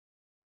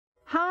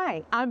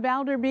Hi, I'm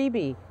Valder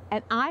Beebe,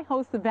 and I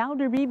host the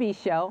Valder Beebe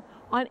Show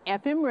on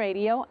FM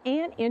radio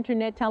and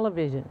internet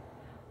television.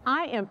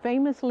 I am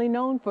famously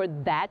known for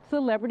That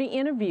Celebrity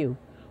Interview,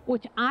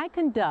 which I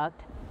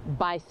conduct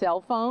by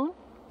cell phone,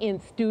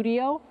 in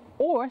studio,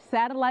 or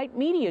satellite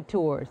media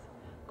tours.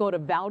 Go to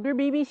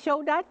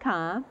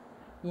valderbebeshow.com,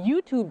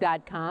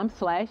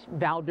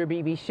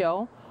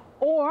 youtube.com/ValderBebeShow,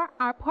 or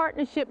our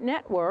partnership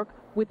network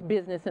with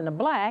Business in the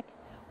Black,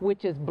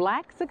 which is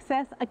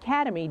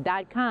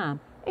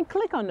blacksuccessacademy.com, and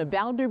click on the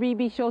Valder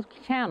Beebe Show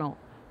channel.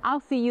 I'll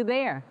see you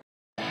there.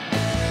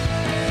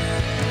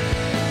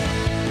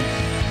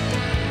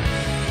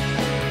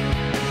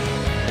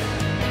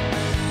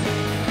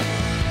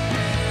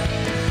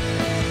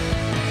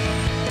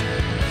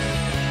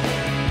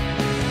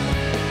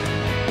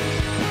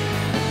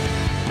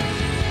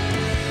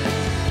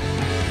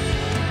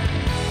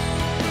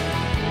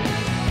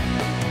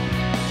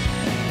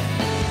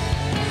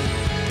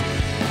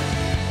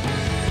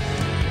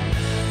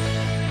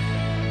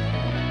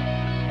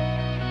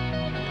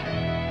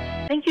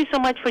 Thank you so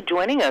much for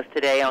joining us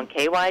today on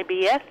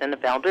KYBS and the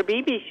Valder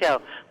Beebe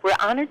Show. We're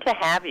honored to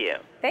have you.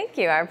 Thank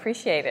you. I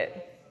appreciate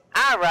it.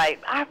 All right.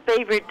 Our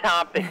favorite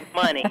topic,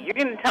 money. You're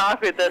going to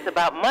talk with us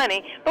about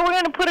money, but we're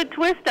going to put a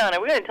twist on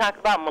it. We're going to talk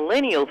about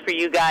millennials for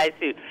you guys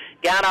who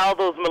got all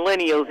those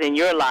millennials in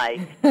your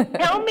life.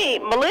 Tell me,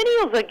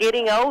 millennials are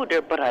getting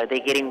older, but are they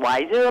getting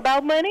wiser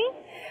about money?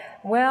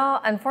 Well,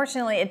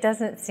 unfortunately, it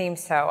doesn't seem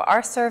so.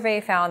 Our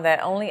survey found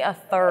that only a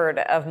third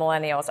of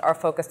millennials are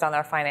focused on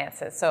their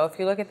finances. So if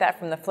you look at that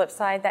from the flip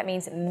side, that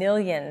means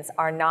millions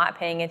are not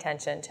paying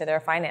attention to their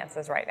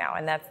finances right now,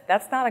 and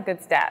that's not a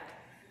good stat.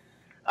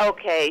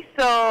 Okay,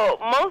 so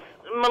most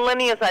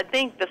millennials, I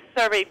think the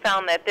survey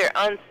found that they're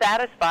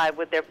unsatisfied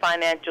with their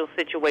financial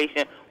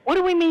situation. What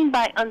do we mean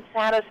by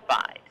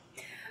unsatisfied?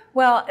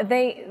 Well,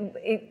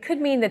 it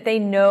could mean that they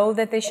know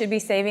that they should be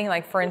saving.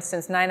 Like, for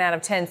instance, 9 out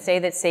of 10 say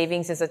that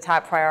savings is a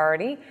top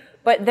priority,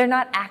 but they're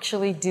not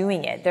actually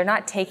doing it. They're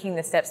not taking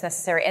the steps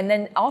necessary. And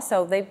then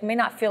also, they may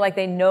not feel like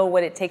they know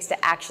what it takes to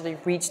actually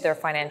reach their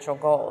financial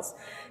goals.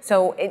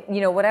 So,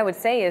 what I would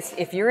say is,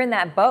 if you're in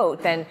that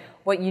boat, then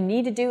what you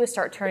need to do is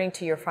start turning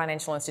to your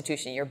financial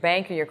institution, your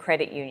bank or your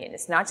credit union.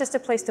 It's not just a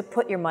place to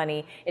put your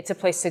money, it's a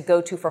place to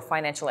go to for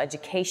financial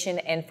education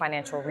and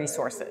financial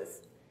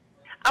resources.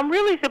 I'm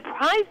really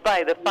surprised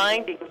by the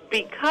findings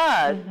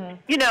because,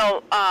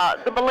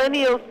 the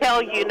millennials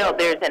tell you,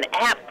 there's an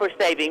app for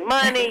saving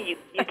money.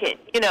 You can,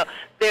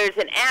 there's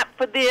an app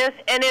for this,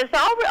 and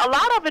a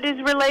lot of it is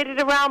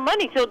related around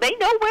money, so they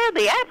know where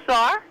the apps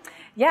are.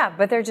 Yeah,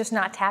 but they're just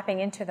not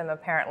tapping into them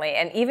apparently.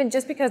 And even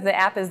just because the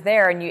app is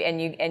there and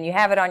you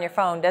have it on your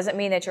phone doesn't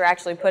mean that you're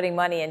actually putting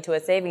money into a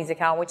savings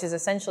account, which is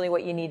essentially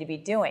what you need to be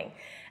doing.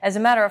 As a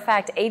matter of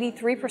fact,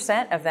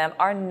 83% of them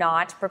are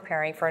not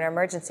preparing for an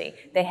emergency.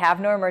 They have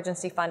no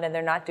emergency fund and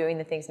they're not doing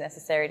the things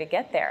necessary to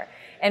get there.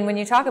 And when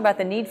you talk about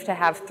the need to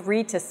have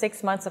 3 to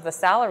 6 months of a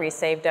salary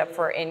saved up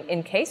for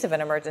in case of an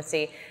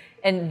emergency,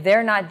 and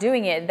they're not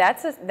doing it,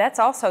 that's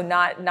also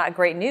not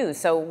great news.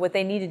 So what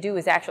they need to do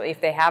is actually, if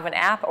they have an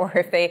app or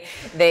if the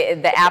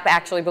app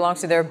actually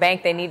belongs to their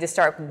bank, they need to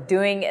start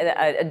doing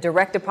a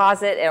direct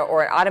deposit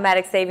or an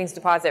automatic savings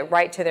deposit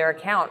right to their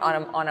account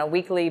on a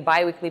weekly,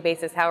 bi-weekly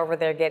basis, however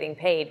they're getting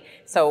paid.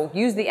 So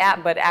use the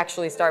app, but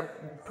actually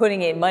start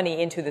putting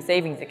money into the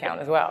savings account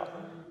as well.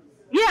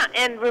 Yeah,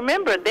 and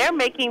remember, they're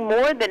making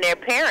more than their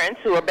parents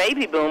who are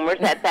baby boomers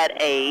at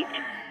that age.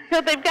 So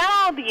they've got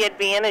all the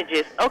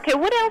advantages. Okay,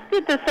 what else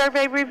did the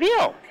survey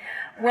reveal?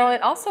 Well,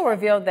 it also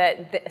revealed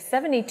that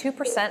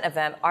 72% of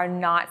them are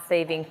not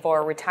saving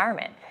for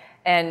retirement.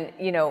 And,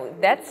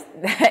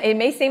 it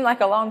may seem like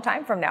a long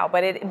time from now,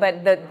 but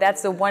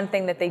that's the one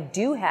thing that they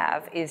do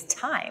have is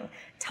time.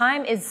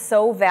 Time is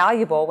so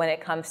valuable when it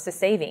comes to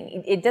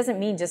saving. It doesn't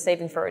mean just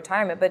saving for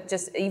retirement, but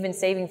just even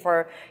saving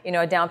for,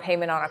 a down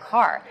payment on a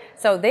car.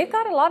 So they've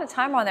got a lot of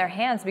time on their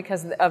hands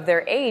because of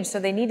their age, so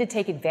they need to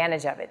take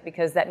advantage of it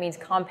because that means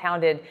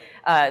compounded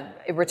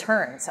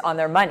returns on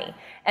their money.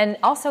 And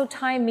also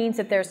time means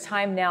that there's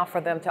time now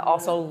for them to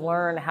also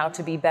learn how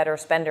to be better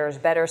spenders,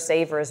 better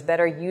savers,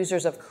 better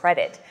users of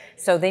credit.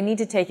 So they need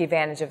to take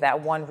advantage of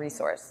that one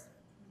resource.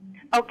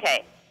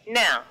 Okay.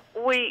 Now,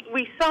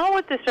 we saw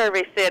what the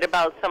survey said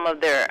about some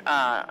of their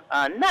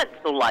not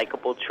so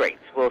likable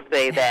traits, we'll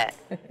say that.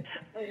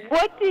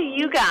 What do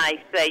you guys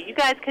say? You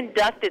guys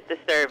conducted the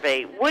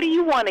survey. What do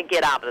you want to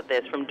get out of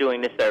this from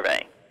doing the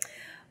survey?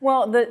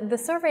 Well, the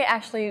survey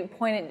actually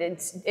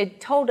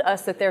it told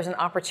us that there's an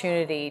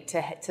opportunity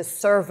to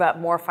serve up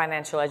more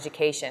financial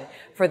education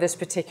for this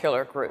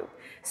particular group.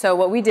 So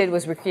what we did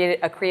was we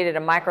created a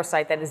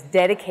microsite that is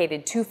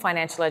dedicated to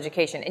financial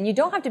education. And you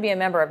don't have to be a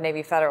member of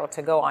Navy Federal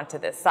to go onto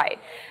this site.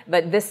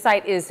 But this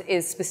site is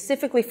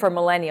specifically for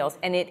millennials,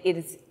 and it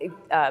is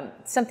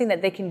something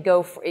that they can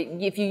go for.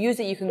 If you use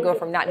it, you can go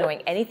from not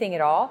knowing anything at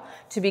all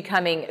to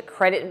becoming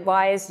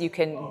credit-wise. You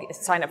can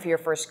sign up for your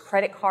first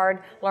credit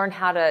card, learn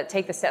how to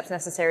take the steps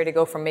necessary to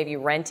go from maybe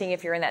renting,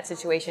 if you're in that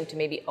situation, to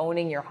maybe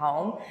owning your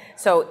home.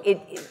 So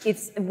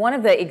it's one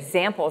of the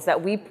examples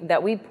that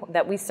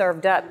we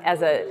served up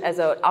as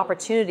an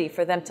opportunity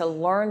for them to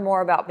learn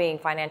more about being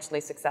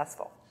financially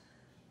successful.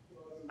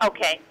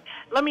 Okay.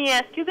 Let me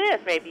ask you this.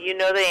 Maybe you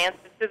know the answer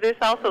to this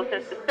also.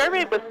 Since the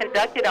survey was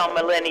conducted on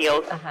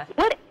millennials,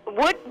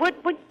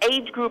 what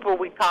age group are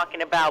we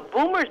talking about?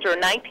 Boomers or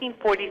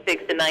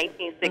 1946 to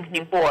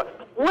 1964?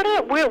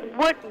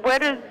 Where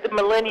does the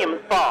millennium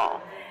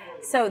fall?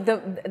 So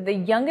the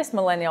youngest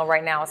millennial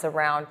right now is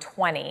around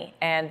 20,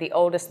 and the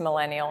oldest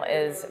millennial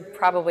is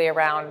probably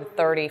around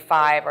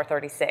 35 or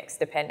 36,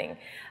 depending.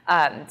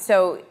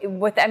 So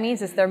what that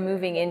means is they're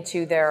moving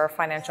into their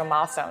financial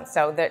milestones.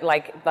 So they're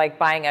like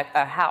buying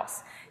a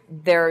house.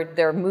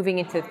 They're moving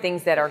into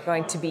things that are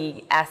going to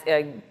be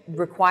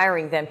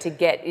requiring them to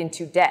get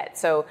into debt.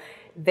 So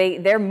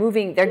they're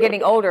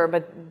getting older,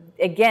 but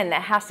again,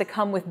 that has to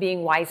come with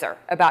being wiser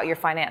about your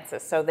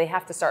finances. So they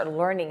have to start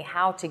learning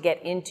how to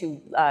get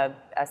into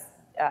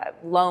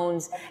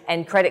loans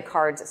and credit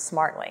cards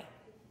smartly.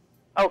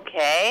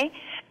 Okay.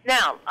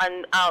 Now,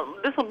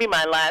 this will be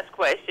my last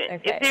question.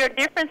 Okay. Is there a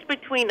difference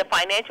between the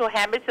financial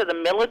habits of the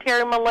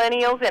military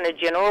millennials and the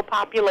general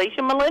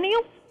population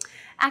millennials?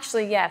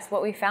 Actually, yes.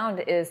 What we found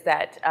is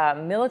that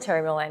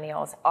military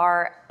millennials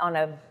are on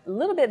a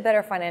little bit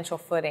better financial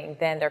footing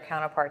than their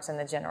counterparts in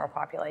the general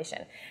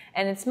population.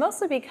 And it's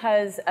mostly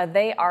because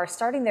they are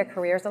starting their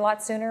careers a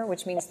lot sooner,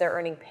 which means they're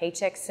earning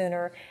paychecks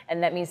sooner,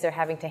 and that means they're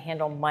having to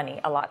handle money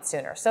a lot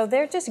sooner. So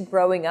they're just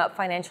growing up,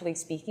 financially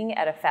speaking,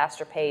 at a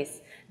faster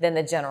pace than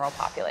the general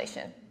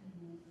population.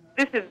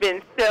 This has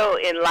been so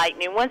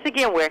enlightening. Once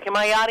again, where can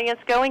my audience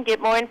go and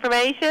get more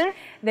information?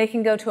 They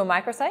can go to a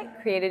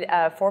microsite created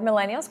for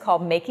millennials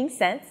called Making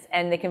Sense,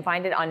 and they can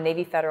find it on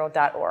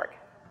NavyFederal.org.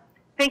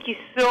 Thank you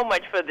so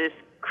much for this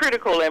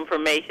critical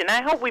information.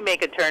 I hope we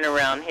make a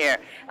turnaround here.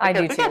 I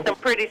do too. We got some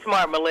pretty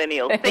smart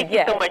millennials. Thank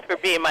you so much for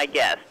being my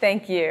guest.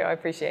 Thank you. I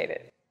appreciate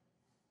it.